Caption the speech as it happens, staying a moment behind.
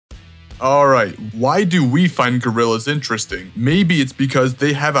Alright, why do we find gorillas interesting? Maybe it's because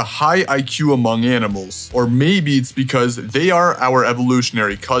they have a high IQ among animals, or maybe it's because they are our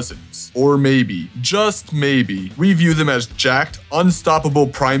evolutionary cousins, or maybe, just maybe, we view them as jacked, unstoppable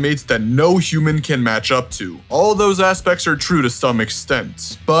primates that no human can match up to. All those aspects are true to some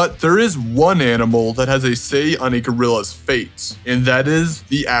extent, but there is one animal that has a say on a gorilla's fate, and that is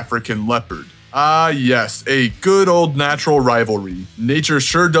the African leopard. Ah yes, a good old natural rivalry. Nature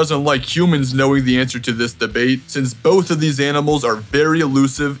sure doesn't like humans knowing the answer to this debate, since both of these animals are very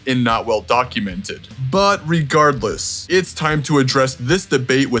elusive and not well documented. But regardless, it's time to address this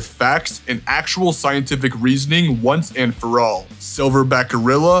debate with facts and actual scientific reasoning once and for all. Silverback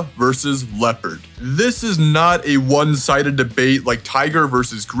gorilla versus leopard. This is not a one-sided debate like tiger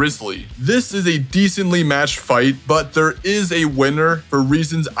versus grizzly. This is a decently matched fight, but there is a winner for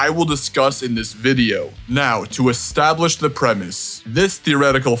reasons I will discuss in this video. Now, to establish the premise, this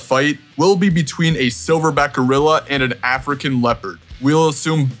theoretical fight will be between a silverback gorilla and an African leopard. We'll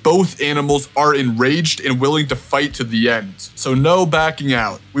assume both animals are enraged and willing to fight to the end, so no backing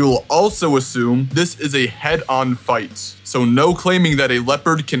out. We will also assume this is a head-on fight, so no claiming that a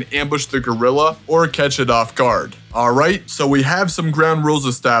leopard can ambush the gorilla or catch it off guard. Alright, so we have some ground rules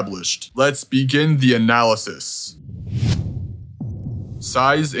established. Let's begin the analysis.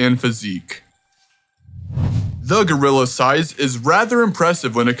 Size and physique. The gorilla's size is rather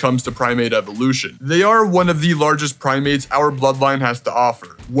impressive when it comes to primate evolution. They are one of the largest primates our bloodline has to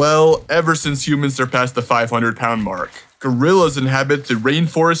offer. Well, ever since humans surpassed the 500-pound mark. Gorillas inhabit the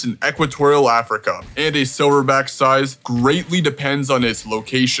rainforest in equatorial Africa, and a silverback's size greatly depends on its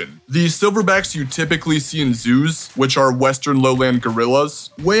location. The silverbacks you typically see in zoos, which are western lowland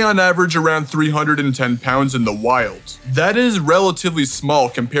gorillas, weigh on average around 310 pounds in the wild. That is relatively small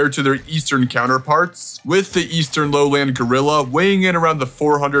compared to their eastern counterparts, with the eastern lowland gorilla weighing in around the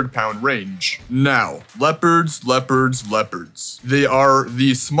 400-pound range. Now, leopards. They are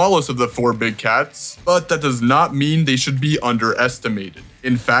the smallest of the four big cats, but that does not mean they should be underestimated.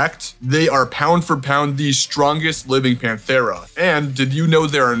 In fact, they are pound for pound the strongest living panthera. And did you know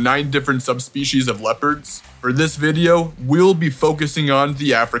there are 9 different subspecies of leopards? For this video, we'll be focusing on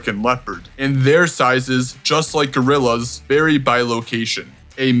the African leopard, and their sizes, just like gorillas, vary by location.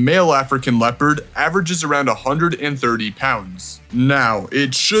 A male African leopard averages around 130 pounds. Now,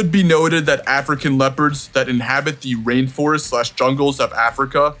 it should be noted that African leopards that inhabit the rainforest/jungles of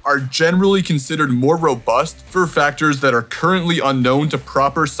Africa are generally considered more robust for factors that are currently unknown to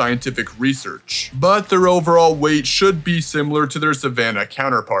proper scientific research, but their overall weight should be similar to their savanna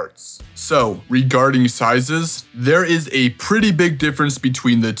counterparts. So, regarding sizes, there is a pretty big difference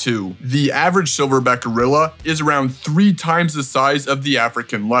between the two. The average silverback gorilla is around 3 times the size of the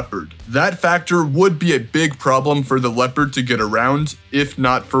African leopard. That factor would be a big problem for the leopard to get around, if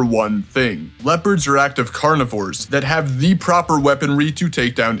not for one thing. Leopards are active carnivores that have the proper weaponry to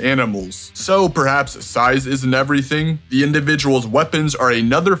take down animals. So perhaps size isn't everything. The individual's weapons are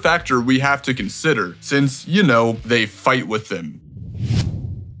another factor we have to consider, since, you know, they fight with them.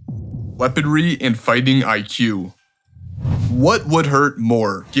 Weaponry and fighting IQ. What would hurt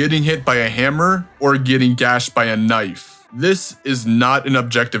more, getting hit by a hammer or getting gashed by a knife? This is not an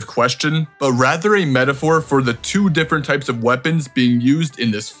objective question, but rather a metaphor for the 2 different types of weapons being used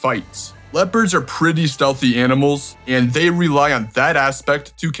in this fight. Leopards are pretty stealthy animals, and they rely on that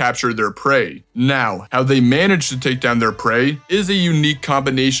aspect to capture their prey. Now, how they manage to take down their prey is a unique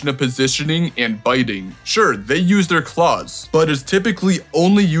combination of positioning and biting. Sure, they use their claws, but is typically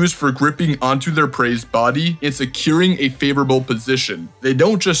only used for gripping onto their prey's body and securing a favorable position. They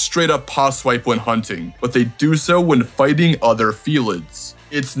don't just straight up paw swipe when hunting, but they do so when fighting other felids.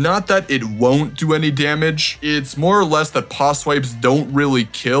 It's not that it won't do any damage, it's more or less that paw swipes don't really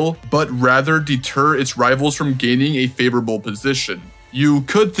kill, but rather deter its rivals from gaining a favorable position. You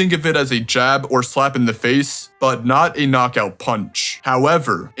could think of it as a jab or slap in the face, but not a knockout punch.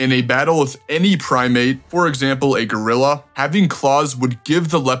 However, in a battle with any primate, for example a gorilla, having claws would give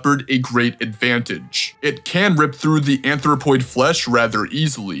the leopard a great advantage. It can rip through the anthropoid flesh rather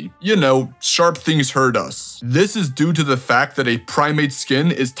easily. You know, sharp things hurt us. This is due to the fact that a primate's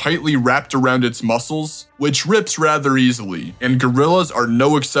skin is tightly wrapped around its muscles, which rips rather easily, and gorillas are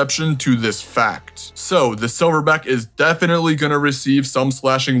no exception to this fact. So, the silverback is definitely gonna receive some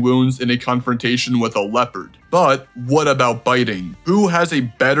slashing wounds in a confrontation with a leopard. But what about biting? Who has a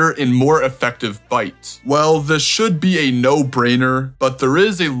better and more effective bite? Well, this should be a no-brainer, but there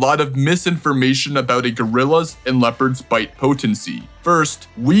is a lot of misinformation about a gorilla's and leopard's bite potency. First,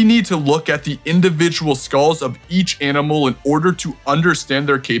 we need to look at the individual skulls of each animal in order to understand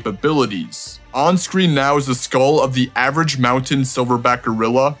their capabilities. On screen now is the skull of the average mountain silverback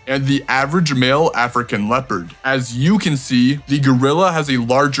gorilla and the average male African leopard. As you can see, the gorilla has a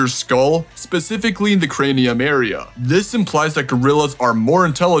larger skull, specifically in the cranium area. This implies that gorillas are more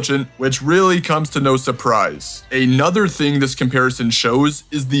intelligent, which really comes to no surprise. Another thing this comparison shows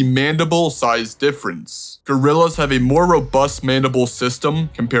is the mandible size difference. Gorillas have a more robust mandible system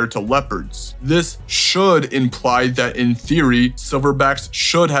compared to leopards. This should imply that in theory, silverbacks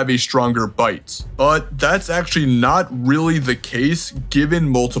should have a stronger bite. But that's actually not really the case given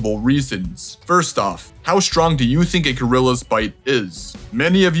multiple reasons. First off, how strong do you think a gorilla's bite is?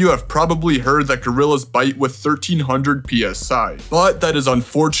 Many of you have probably heard that gorillas bite with 1300 psi, but that is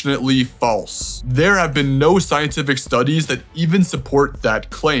unfortunately false. There have been no scientific studies that even support that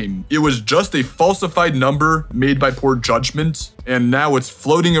claim. It was just a falsified number made by poor judgment, and now it's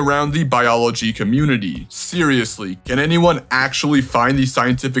floating around the biology community. Seriously, can anyone actually find the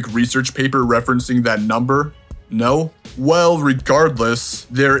scientific research paper referencing that number? No? Well, regardless,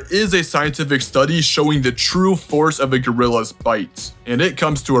 there is a scientific study showing the true force of a gorilla's bite, and it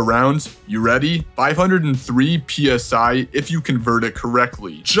comes to around, you ready? 503 psi if you convert it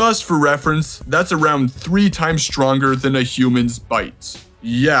correctly. Just for reference, that's around 3 times stronger than a human's bite.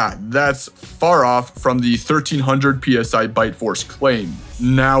 Yeah, that's far off from the 1300 psi bite force claim.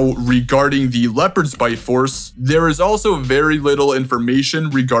 Now, regarding the leopard's bite force, there is also very little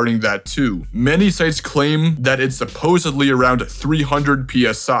information regarding that too. Many sites claim that it's supposedly around 300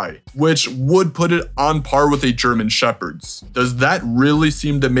 psi, which would put it on par with a German shepherd's. Does that really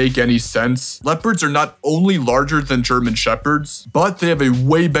seem to make any sense? Leopards are not only larger than German shepherds, but they have a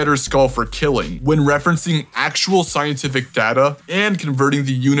way better skull for killing. When referencing actual scientific data and converting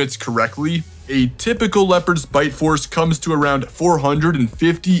the units correctly, a typical leopard's bite force comes to around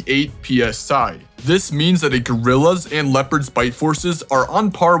 458 psi. This means that a gorilla's and leopard's bite forces are on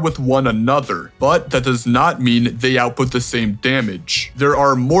par with one another, but that does not mean they output the same damage. There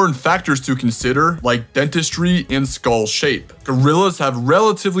are more factors to consider, like dentistry and skull shape. Gorillas have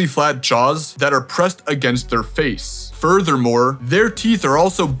relatively flat jaws that are pressed against their face. Furthermore, their teeth are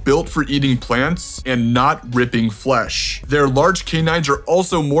also built for eating plants and not ripping flesh. Their large canines are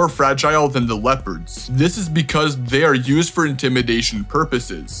also more fragile than the leopards. This is because they are used for intimidation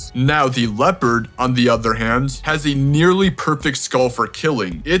purposes. Now, the leopard, on the other hand, has a nearly perfect skull for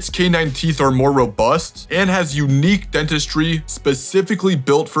killing. Its canine teeth are more robust and has unique dentistry specifically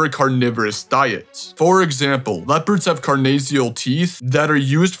built for a carnivorous diet. For example, leopards have carnassial teeth that are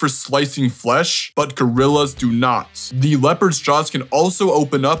used for slicing flesh, but gorillas do not. The leopard's jaws can also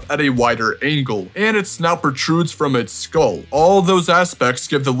open up at a wider angle, and its snout protrudes from its skull. All those aspects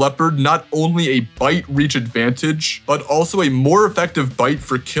give the leopard not only a bite reach advantage, but also a more effective bite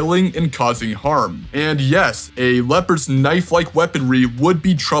for killing and causing harm. And yes, a leopard's knife-like weaponry would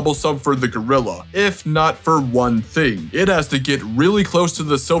be troublesome for the gorilla, if not for one thing. It has to get really close to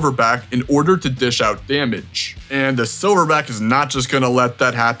the silverback in order to dish out damage. And the silverback is not just gonna let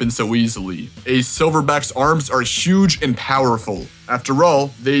that happen so easily. A silverback's arms are huge and powerful. After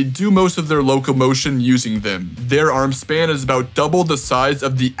all, they do most of their locomotion using them. Their arm span is about double the size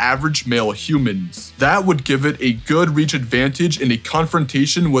of the average male humans. That would give it a good reach advantage in a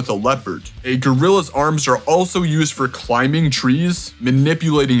confrontation with a leopard. A gorilla's arms are also used for climbing trees,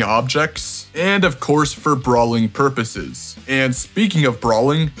 manipulating objects, and of course for brawling purposes. And speaking of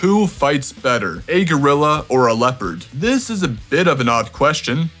brawling, who fights better, a gorilla or a leopard? This is a bit of an odd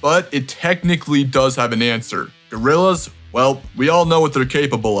question, but it technically does have an answer. Gorillas? Well, we all know what they're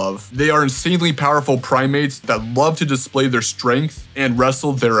capable of. They are insanely powerful primates that love to display their strength and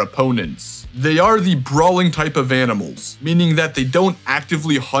wrestle their opponents. They are the brawling type of animals, meaning that they don't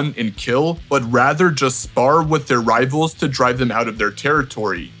actively hunt and kill, but rather just spar with their rivals to drive them out of their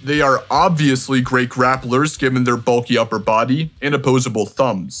territory. They are obviously great grapplers given their bulky upper body and opposable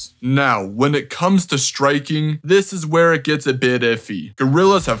thumbs. Now, when it comes to striking, this is where it gets a bit iffy.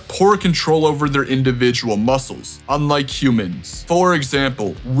 Gorillas have poor control over their individual muscles, unlike humans. For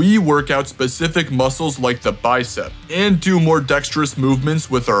example, we work out specific muscles like the bicep and do more dexterous movements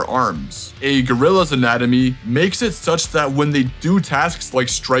with our arms. A gorilla's anatomy makes it such that when they do tasks like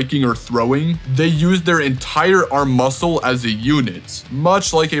striking or throwing, they use their entire arm muscle as a unit,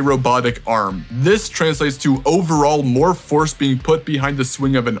 much like a robotic arm. This translates to overall more force being put behind the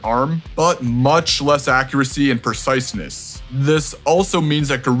swing of an arm, but much less accuracy and preciseness. This also means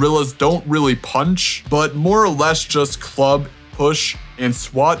that gorillas don't really punch, but more or less just club, push, and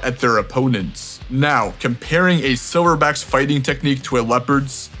swat at their opponents. Now, comparing a silverback's fighting technique to a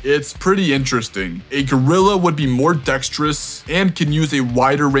leopard's, it's pretty interesting. A gorilla would be more dexterous and can use a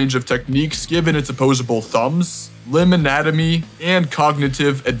wider range of techniques given its opposable thumbs, limb anatomy, and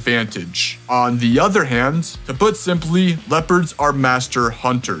cognitive advantage. On the other hand, to put simply, leopards are master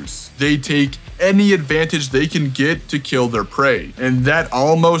hunters. They take any advantage they can get to kill their prey, and that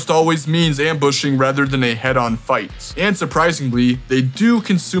almost always means ambushing rather than a head-on fight. And surprisingly, they do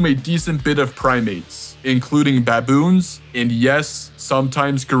consume a decent bit of primates, including baboons, and yes,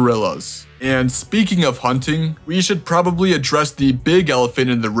 sometimes gorillas. And speaking of hunting, we should probably address the big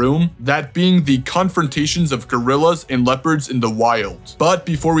elephant in the room, that being the confrontations of gorillas and leopards in the wild. But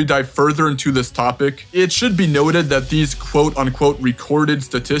before we dive further into this topic, it should be noted that these quote-unquote recorded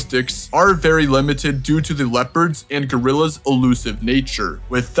statistics are very limited due to the leopards and gorillas' elusive nature.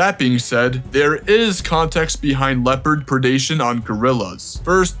 With that being said, there is context behind leopard predation on gorillas.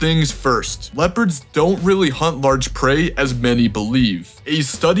 First things first, leopards don't really hunt large prey as many believe. A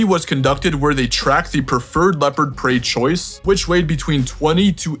study was conducted where they tracked the preferred leopard prey choice, which weighed between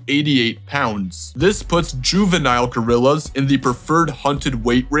 20 to 88 pounds. This puts juvenile gorillas in the preferred hunted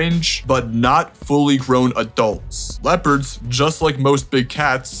weight range, but not fully grown adults. Leopards, just like most big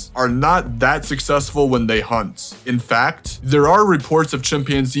cats, are not that successful when they hunt. In fact, there are reports of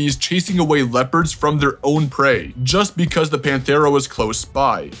chimpanzees chasing away leopards from their own prey, just because the panthera was close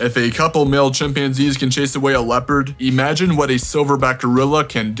by. If a couple male chimpanzees can chase away a leopard, imagine what a silverback gorilla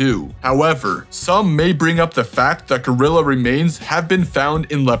can do. However, some may bring up the fact that gorilla remains have been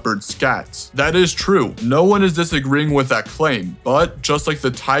found in leopard scats. That is true, no one is disagreeing with that claim, but just like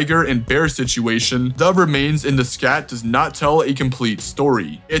the tiger and bear situation, the remains in the scat does not tell a complete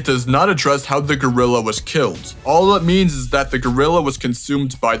story. It does not address how the gorilla was killed. All it means is that the gorilla was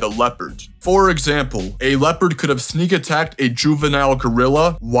consumed by the leopard. For example, a leopard could have sneak attacked a juvenile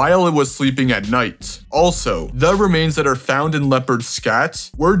gorilla while it was sleeping at night. Also, the remains that are found in leopard scats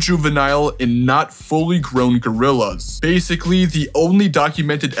were juvenile and not fully grown gorillas. Basically, the only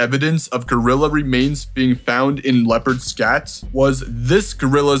documented evidence of gorilla remains being found in leopard scats was this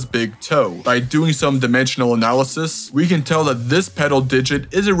gorilla's big toe. By doing some dimensional analysis, we can tell that this pedal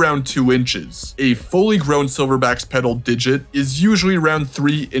digit is around 2 inches. A fully grown silverback's pedal digit is usually around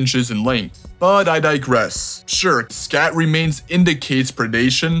 3 inches in length. But I digress. Sure, scat remains indicates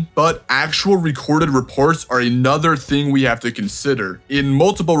predation, but actual recorded reports are another thing we have to consider. In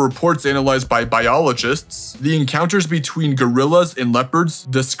multiple reports analyzed by biologists, the encounters between gorillas and leopards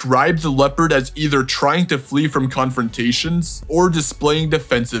describe the leopard as either trying to flee from confrontations or displaying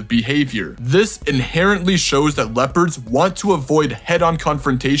defensive behavior. This inherently shows that leopards want to avoid head-on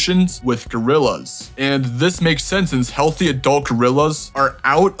confrontations with gorillas. And this makes sense since healthy adult gorillas are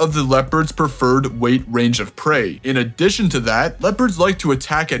out of the leopard's preferred weight range of prey. In addition to that, leopards like to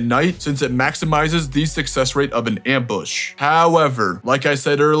attack at night since it maximizes the success rate of an ambush. However, like I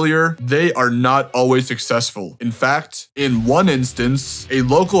said earlier, they are not always successful. In fact, in one instance, a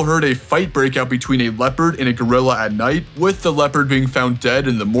local heard a fight break out between a leopard and a gorilla at night, with the leopard being found dead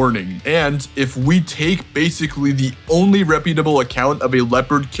in the morning. And if we take basically the only reputable account of a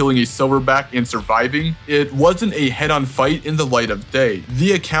leopard killing a silverback and surviving, it wasn't a head-on fight in the light of day.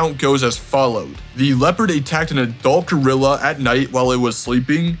 The account goes as followed. The leopard attacked an adult gorilla at night while it was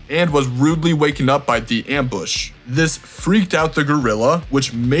sleeping and was rudely waken up by the ambush. This freaked out the gorilla,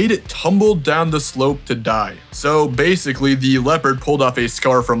 which made it tumble down the slope to die. So basically, the leopard pulled off a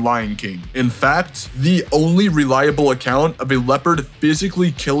Scar from Lion King. In fact, the only reliable account of a leopard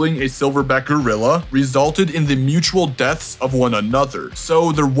physically killing a silverback gorilla resulted in the mutual deaths of one another.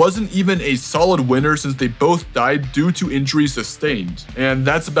 So there wasn't even a solid winner since they both died due to injuries sustained. And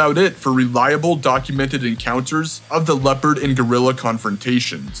that's about it for reliable documented encounters of the leopard and gorilla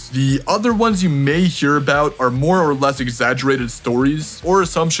confrontations. The other ones you may hear about are more or less exaggerated stories or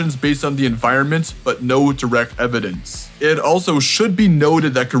assumptions based on the environment, but no direct evidence. It also should be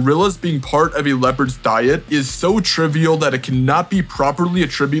noted that gorillas being part of a leopard's diet is so trivial that it cannot be properly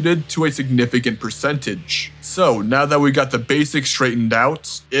attributed to a significant percentage. So now that we got the basics straightened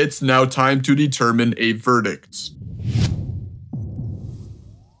out, it's now time to determine a verdict.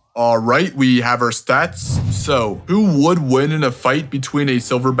 Alright, we have our stats. So, who would win in a fight between a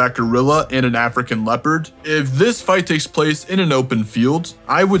silverback gorilla and an African leopard? If this fight takes place in an open field,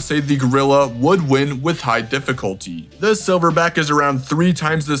 I would say the gorilla would win with high difficulty. The silverback is around 3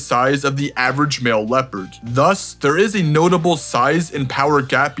 times the size of the average male leopard. Thus, there is a notable size and power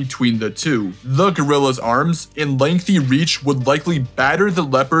gap between the two. The gorilla's arms and lengthy reach would likely batter the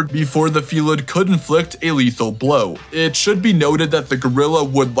leopard before the felid could inflict a lethal blow. It should be noted that the gorilla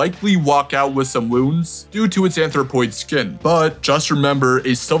would likely likely walk out with some wounds due to its anthropoid skin. But just remember,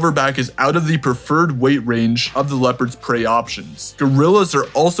 a silverback is out of the preferred weight range of the leopard's prey options. Gorillas are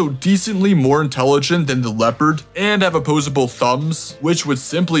also decently more intelligent than the leopard and have opposable thumbs, which would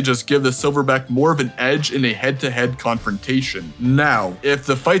simply just give the silverback more of an edge in a head-to-head confrontation. Now, if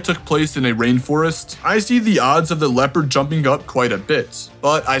the fight took place in a rainforest, I see the odds of the leopard jumping up quite a bit,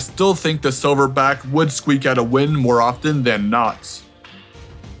 but I still think the silverback would squeak out a win more often than not.